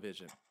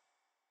television.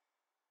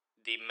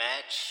 The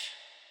match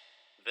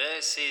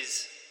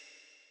versus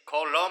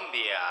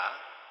Colombia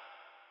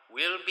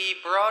will be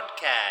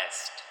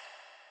broadcast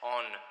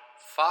on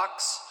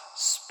Fox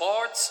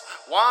Sports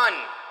 1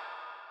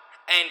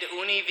 and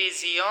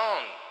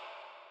Univision.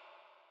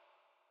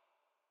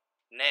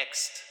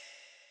 Next,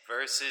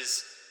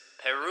 versus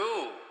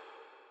Peru.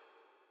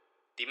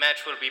 The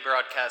match will be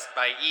broadcast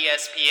by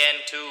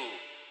ESPN2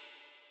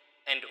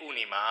 and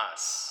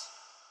Unimas.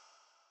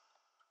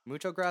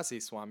 Mucho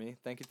gracias, Swami.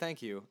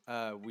 Thank you.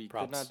 We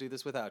Props. could not do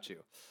this without you.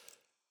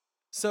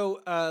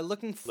 So,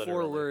 looking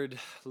forward,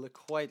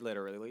 quite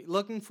literally,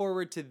 looking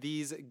forward to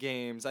these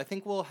games. I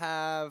think we'll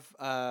have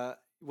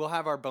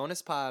our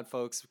bonus pod,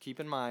 folks. Keep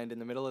in mind, in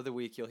the middle of the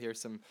week, you'll hear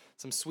some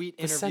sweet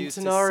interviews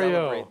to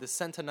celebrate the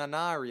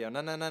centenario,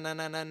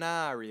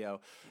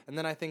 and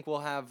then I think we'll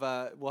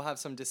have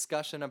some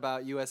discussion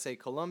about USA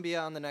Colombia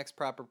on the next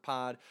proper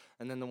pod,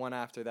 and then the one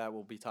after that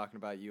we'll be talking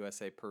about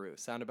USA Peru.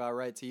 Sound about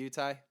right to you,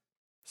 Ty?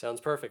 Sounds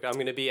perfect. I'm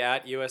going to be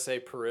at USA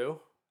Peru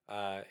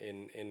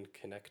in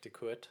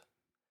Connecticut.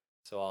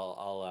 So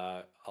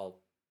I'll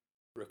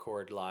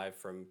record live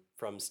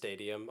from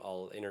stadium.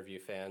 I'll interview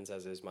fans,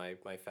 as is my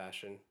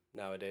fashion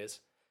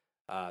nowadays.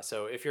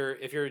 So if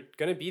you're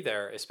gonna be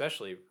there,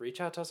 especially reach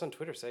out to us on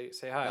Twitter. Say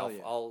hi.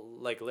 I'll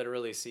like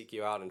literally seek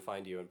you out and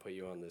find you and put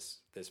you on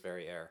this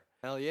very air.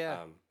 Hell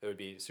yeah! It would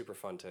be super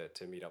fun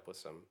to meet up with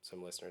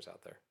some listeners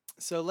out there.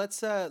 So let's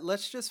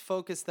just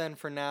focus then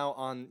for now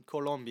on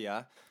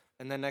Colombia,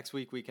 and then next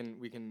week we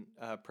can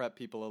prep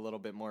people a little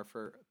bit more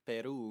for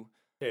Peru.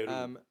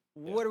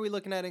 What are we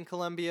looking at in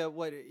Colombia?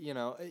 What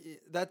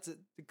that's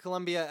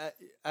Colombia,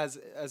 as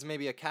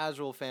maybe a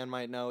casual fan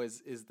might know,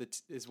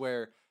 is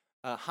where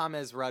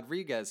James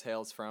Rodriguez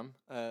hails from.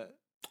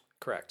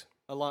 Correct.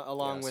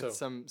 Along with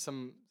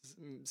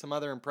some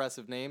other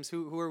impressive names.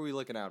 Who are we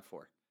looking out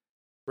for?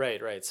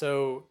 Right.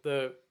 So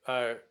the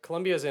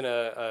Colombia's in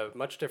a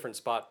much different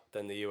spot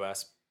than the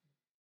U.S.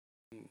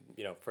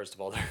 First of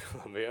all, they're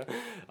Colombia.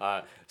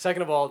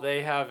 Second of all,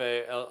 they have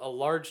a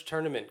large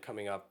tournament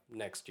coming up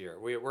next year.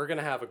 We're going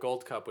to have a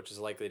Gold Cup, which is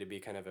likely to be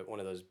kind of one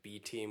of those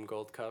B-team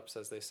Gold Cups,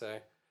 as they say.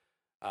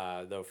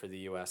 Though for the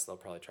U.S., they'll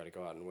probably try to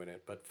go out and win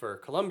it. But for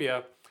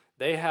Colombia,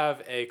 they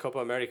have a Copa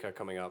America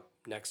coming up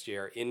next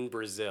year in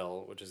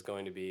Brazil, which is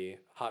going to be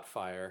hot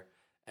fire.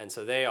 And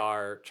so they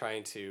are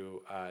trying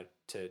to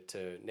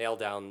nail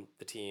down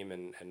the team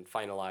and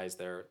finalize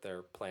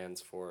their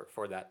plans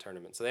for that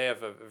tournament. So they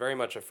have very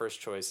much a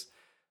first choice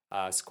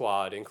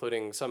squad,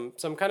 including some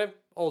kind of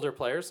older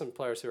players, some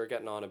players who are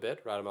getting on a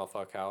bit. Radamel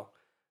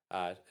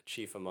Falcao,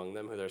 chief among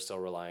them, who they're still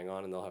relying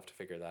on, and they'll have to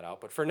figure that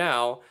out. But for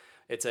now,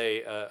 it's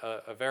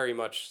a very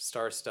much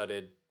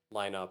star-studded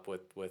lineup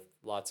with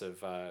lots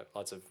of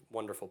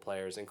wonderful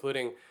players,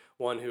 including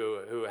one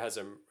who has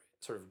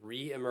sort of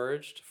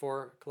re-emerged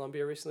for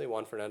Colombia recently,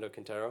 Juan Fernando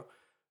Quintero,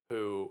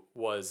 who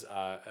was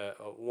a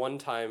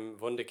one-time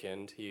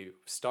Wunderkind. He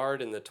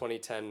starred in the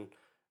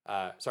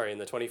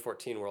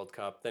 2014 World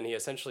Cup. Then he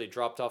essentially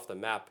dropped off the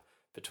map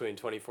between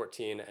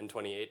 2014 and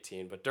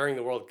 2018. But during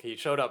the he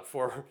showed up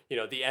for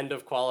the end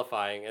of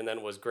qualifying and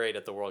then was great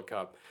at the World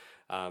Cup.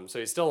 So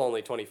he's still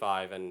only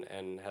 25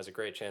 and has a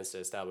great chance to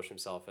establish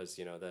himself as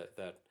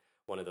that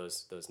one of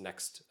those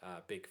next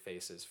big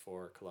faces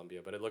for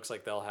Colombia. But it looks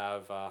like they'll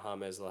have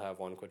James, they'll have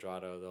Juan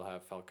Cuadrado, they'll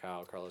have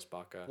Falcao, Carlos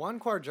Bacca. Juan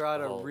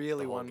Cuadrado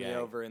really won me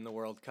over in the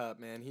World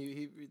Cup, man.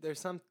 He there's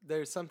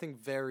something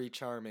very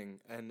charming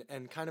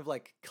and kind of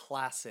like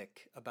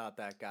classic about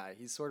that guy.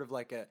 He's sort of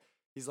like a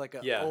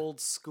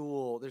old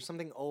school. There's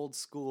something old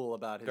school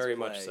about his very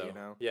play, much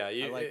so. Yeah,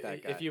 I like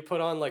that guy. If you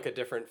put on like a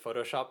different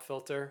Photoshop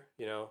filter,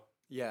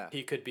 yeah,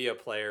 he could be a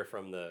player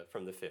from the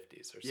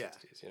 50s or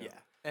 60s. Yeah,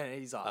 and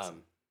he's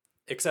awesome.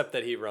 Except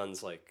that he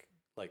runs like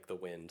the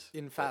wind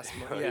in fast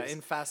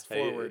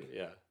forward.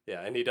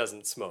 Yeah, and he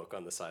doesn't smoke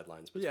on the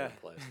sidelines between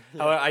plays.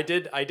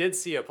 However, I did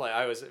see a play.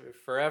 I was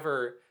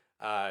forever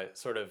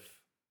sort of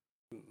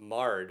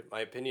marred. My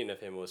opinion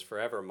of him was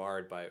forever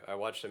marred by. I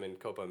watched him in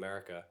Copa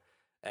America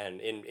and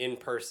in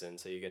person,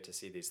 so you get to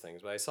see these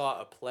things. But I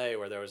saw a play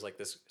where there was like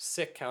this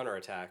sick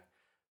counterattack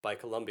by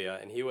Colombia,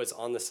 and he was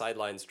on the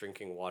sidelines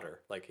drinking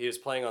water. Like he was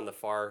playing on the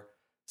far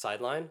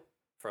sideline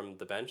from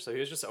the bench, so he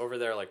was just over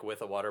there like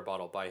with a water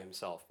bottle by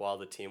himself while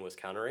the team was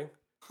countering.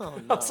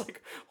 Oh no! I was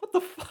like, "What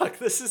the fuck?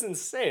 This is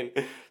insane."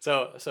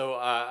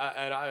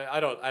 I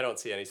don't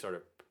see any sort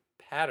of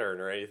pattern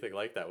or anything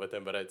like that with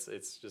him, but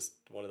it's just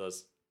one of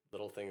those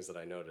little things that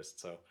I noticed.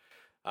 So,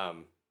 I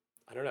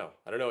don't know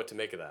what to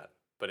make of that,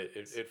 but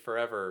it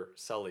forever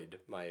sullied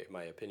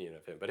my opinion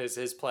of him. But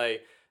his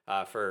play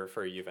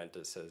for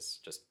Juventus has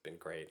just been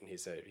great, and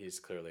he's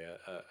clearly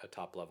a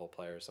top level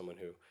player, someone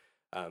who.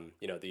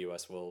 The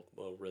U.S. will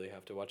really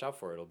have to watch out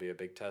for. It'll be a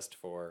big test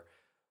for,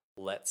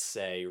 let's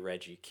say,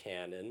 Reggie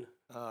Cannon,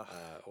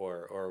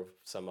 or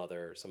some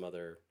other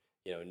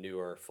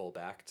newer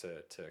fullback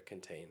to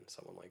contain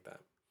someone like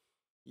that.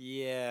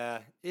 Yeah,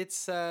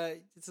 it's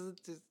a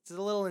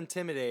little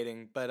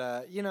intimidating,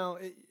 but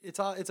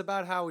it's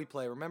about how we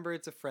play. Remember,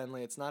 it's a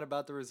friendly. It's not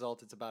about the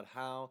result. It's about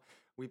how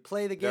we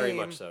play the game. Very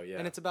much so, yeah.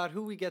 And it's about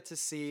who we get to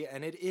see,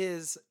 and it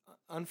is,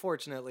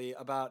 unfortunately,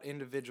 about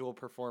individual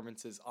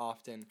performances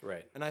often.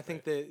 Right. And I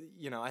think the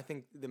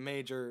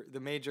major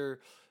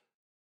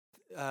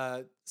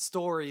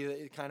story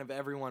that kind of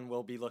everyone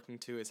will be looking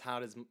to is how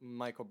does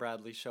Michael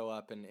Bradley show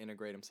up and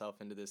integrate himself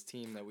into this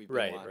team that we've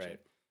been watching. Right.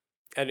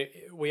 And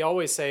we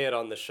always say it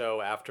on the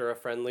show after a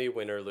friendly,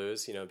 win or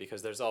lose,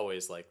 because there's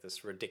always like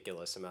this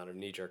ridiculous amount of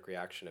knee-jerk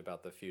reaction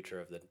about the future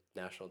of the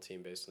national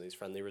team based on these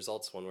friendly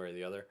results, one way or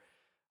the other.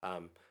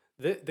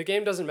 The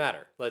game doesn't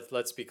matter.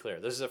 Let's be clear.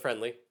 This is a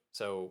friendly,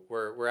 so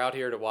we're out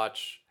here to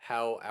watch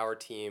how our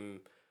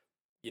team,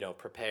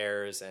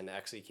 prepares and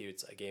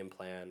executes a game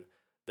plan.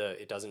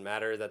 It doesn't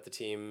matter that the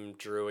team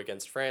drew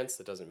against France.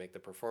 That doesn't make the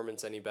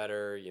performance any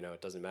better.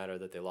 It doesn't matter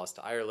that they lost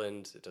to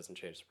Ireland. It doesn't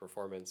change the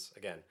performance.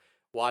 Again,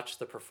 watch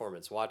the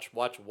performance. Watch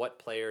what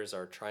players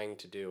are trying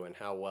to do and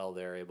how well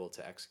they're able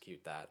to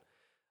execute that.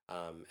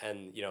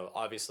 And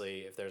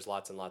obviously, if there's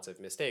lots and lots of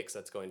mistakes,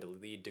 that's going to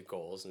lead to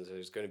goals, and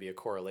there's going to be a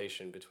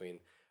correlation between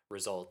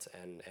result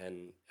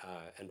and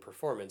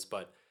performance.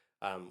 But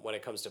when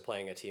it comes to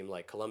playing a team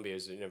like Colombia,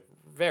 is in a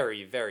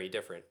very, very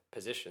different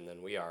position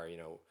than we are.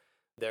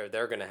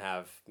 They're going to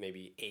have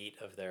maybe 8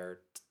 of their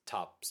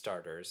top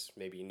starters,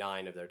 maybe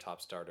 9 of their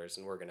top starters,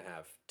 and we're going to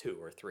have 2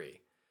 or 3.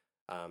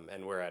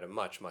 And we're at a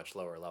much, much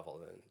lower level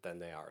than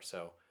they are.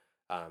 So,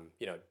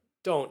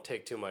 don't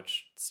take too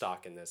much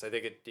stock in this. I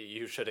think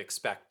you should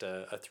expect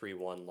a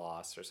 3-1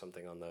 loss or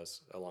something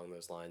along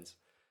those lines.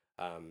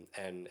 And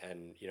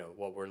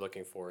what we're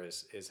looking for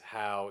is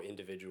how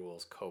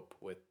individuals cope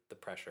with the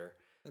pressure.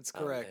 That's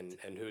correct.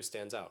 And who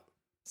stands out.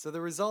 So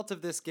the result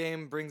of this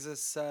game brings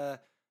us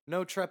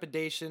no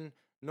trepidation,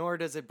 nor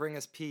does it bring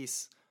us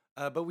peace.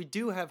 But we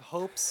do have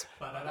hopes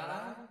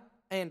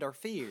and our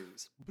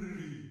fears.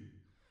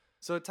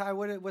 So Ty,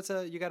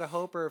 you got a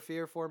hope or a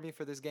fear for me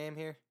for this game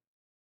here?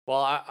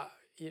 Well,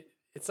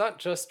 it's not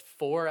just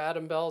for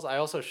Adam Bells. I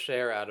also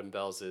share Adam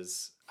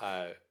Bell's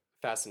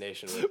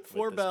fascination with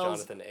this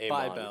Jonathan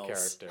Amon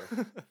character.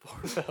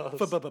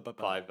 4 bells,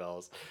 5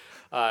 bells.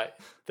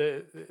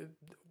 The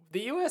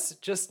U.S.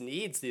 just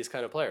needs these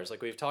kind of players.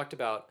 Like we've talked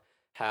about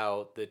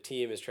how the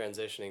team is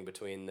transitioning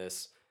between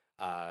this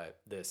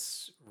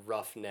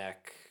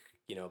roughneck,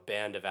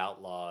 band of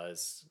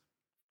outlaws,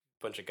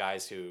 bunch of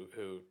guys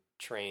who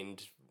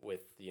trained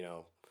with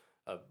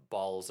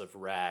balls of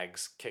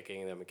rags,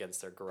 kicking them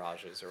against their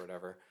garages or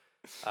whatever.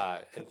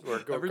 And we're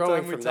Every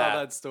going time we from tell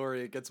that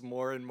story, it gets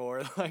more and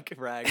more like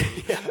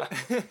raggedy.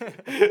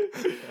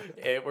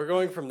 We're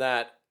going from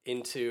that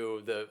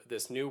into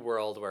this new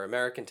world where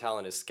American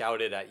talent is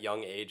scouted at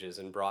young ages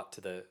and brought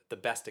to the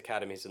best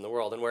academies in the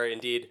world, and where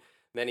indeed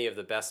many of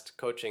the best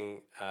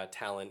coaching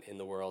talent in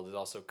the world is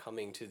also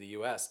coming to the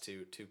U.S.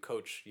 to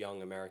coach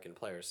young American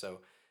players. So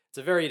it's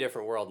a very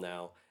different world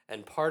now.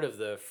 And part of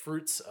the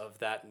fruits of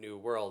that new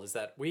world is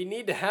that we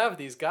need to have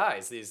these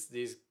guys,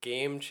 these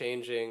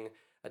game-changing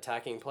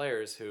attacking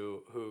players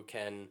who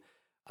can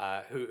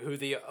who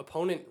the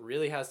opponent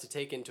really has to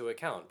take into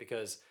account.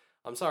 Because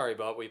I'm sorry,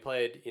 but we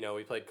played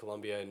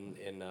Colombia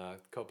in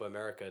Copa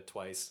America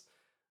twice,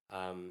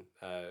 2.5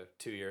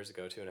 years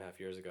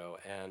ago,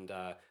 and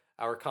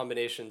our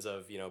combinations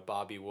of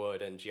Bobby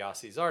Wood and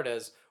Giassi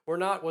Zardes were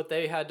not what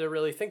they had to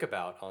really think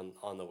about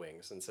on the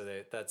wings, and so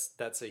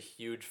that's a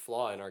huge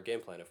flaw in our game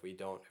plan if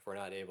we're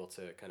not able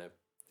to kind of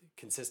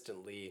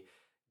consistently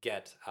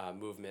get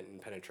movement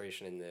and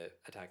penetration in the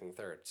attacking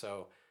third.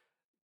 So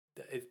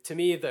to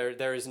me,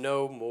 there is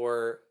no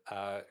more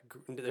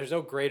there's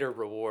no greater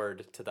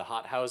reward to the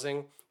hot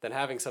housing than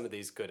having some of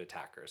these good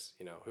attackers,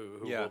 who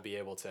will be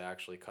able to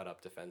actually cut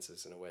up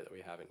defenses in a way that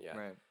we haven't yet.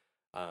 Right.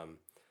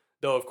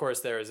 Though of course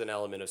there is an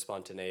element of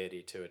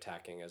spontaneity to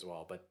attacking as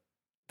well. But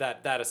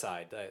that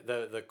aside,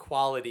 the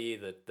quality,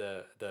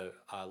 the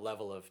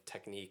level of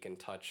technique and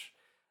touch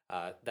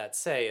that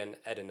say an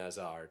Eden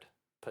Hazard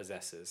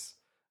possesses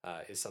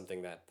is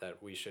something that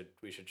we should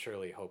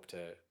surely hope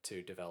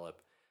to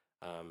develop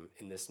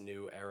in this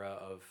new era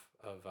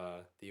of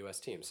the U.S.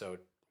 team. So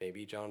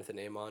maybe Jonathan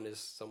Amon is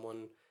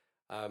someone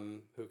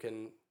who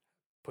can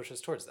push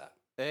us towards that.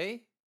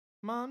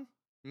 Mon?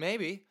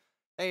 Maybe.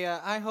 Hey,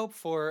 I hope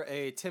for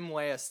a Tim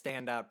Weah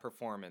standout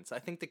performance. I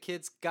think the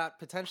kid's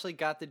potentially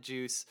got the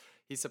juice.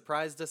 He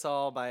surprised us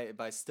all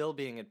by still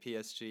being at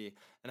PSG,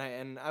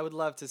 and I would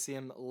love to see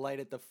him light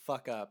it the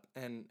fuck up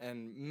and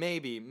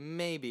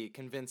maybe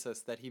convince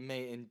us that he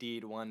may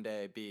indeed one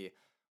day be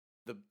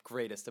the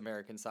greatest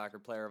American soccer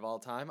player of all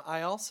time.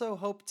 I also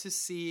hope to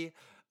see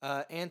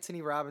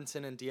Anthony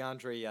Robinson and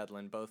DeAndre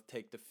Yedlin both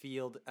take the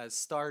field as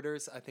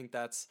starters. I think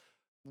that's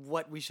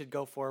what we should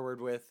go forward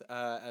with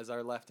as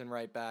our left and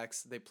right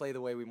backs. They play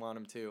the way we want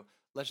them to.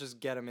 Let's just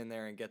get them in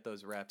there and get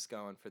those reps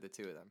going for the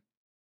two of them.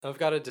 I've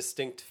got a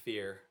distinct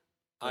fear.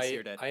 Let's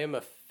hear that. I am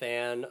a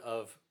fan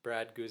of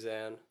Brad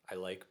Guzan. I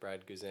like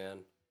Brad Guzan.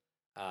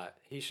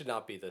 He should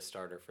not be the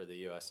starter for the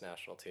U.S.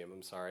 national team.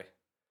 I'm sorry.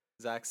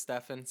 Zach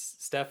Steffen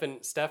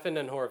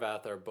and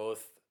Horvath are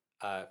both,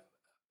 I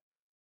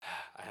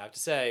have to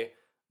say,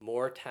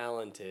 more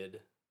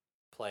talented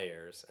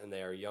players, and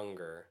they are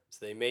younger,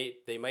 so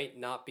they might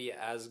not be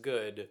as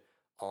good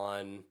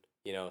on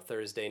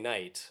Thursday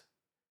night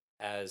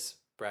as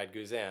Brad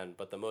Guzan.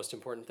 But the most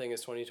important thing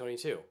is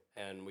 2022,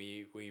 and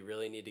we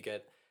really need to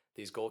get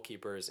these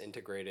goalkeepers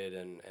integrated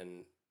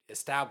and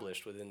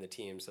established within the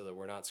team so that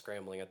we're not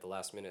scrambling at the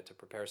last minute to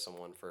prepare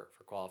someone for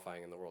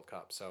qualifying in the World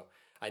Cup. So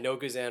I know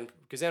Guzan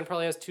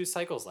probably has 2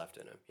 cycles left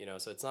in him,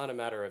 so it's not a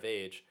matter of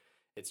age.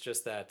 It's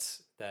just that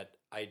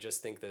I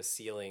just think the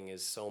ceiling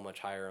is so much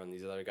higher on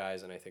these other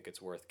guys, and I think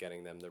it's worth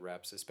getting them the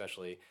reps,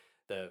 especially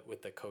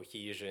with the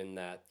cohesion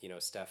that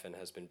Steffen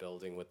has been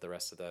building with the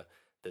rest of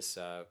this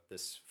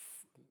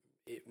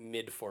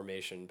mid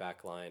formation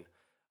back line.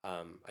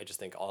 I just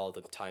think all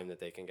the time that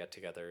they can get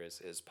together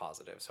is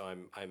positive. So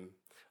I'm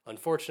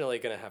unfortunately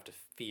going to have to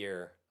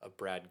fear a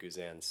Brad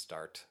Guzan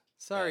start.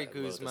 Sorry,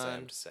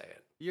 Guzman. To say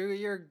it.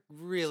 You're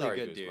really Sorry,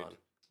 good, Guzman. dude.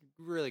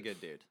 Really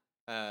good, dude.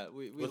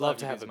 We'd love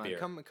to you, have Guzman. a beer.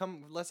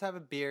 Come. Let's have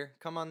a beer.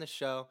 Come on the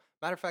show.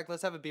 Matter of fact,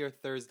 let's have a beer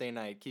Thursday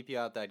night. Keep you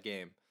out that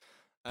game.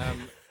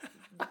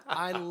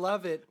 I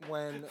love it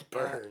when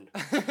burn.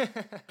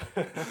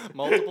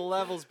 Multiple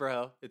levels,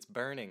 bro. It's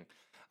burning.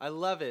 I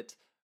love it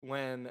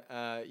when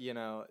I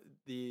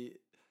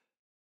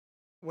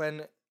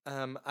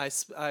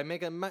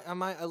make a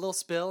little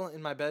spill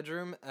in my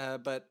bedroom,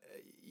 but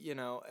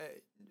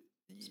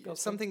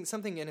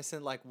something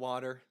innocent like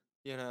water,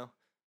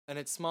 and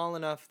it's small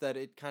enough that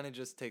it kind of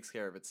just takes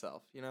care of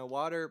itself.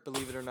 Water,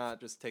 believe it or not,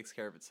 just takes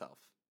care of itself.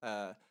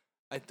 I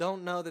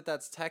don't know that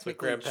that's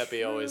technically That's what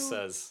Grandpepe always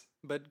says.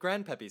 But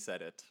Grandpepe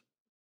said it,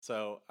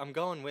 so I'm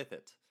going with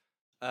it.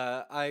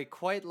 I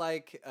quite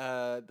like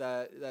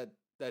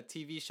that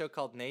TV show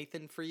called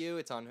Nathan for You.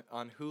 It's on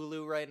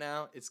Hulu right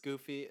now. It's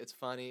goofy. It's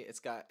funny. It's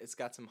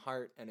got some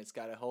heart, and it's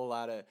got a whole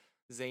lot of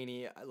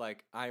zany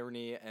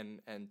irony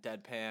and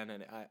deadpan,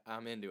 and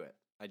I'm into it.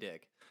 I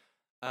dig.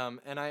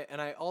 And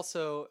I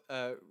also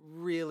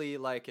really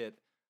like it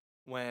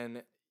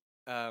when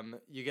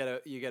you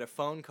get a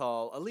phone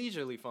call, a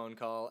leisurely phone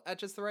call at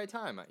just the right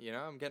time.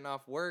 I'm getting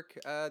off work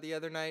the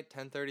other night,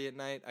 10:30 at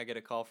night. I get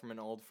a call from an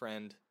old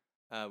friend.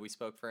 We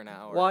spoke for an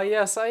hour. Why,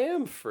 yes, I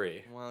am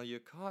free. Well, you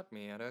caught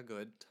me at a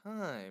good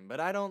time, but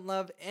I don't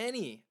love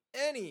any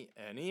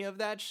of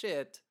that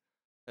shit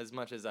as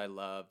much as I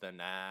love the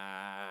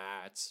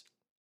Nats.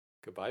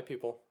 Goodbye,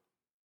 people.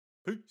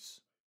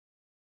 Peace.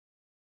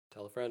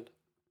 Tell a friend.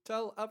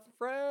 Tell a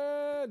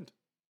friend.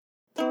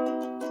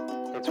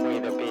 It's we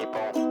the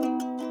people.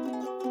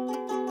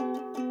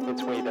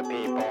 It's we the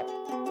people.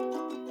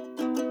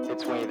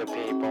 It's we the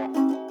people.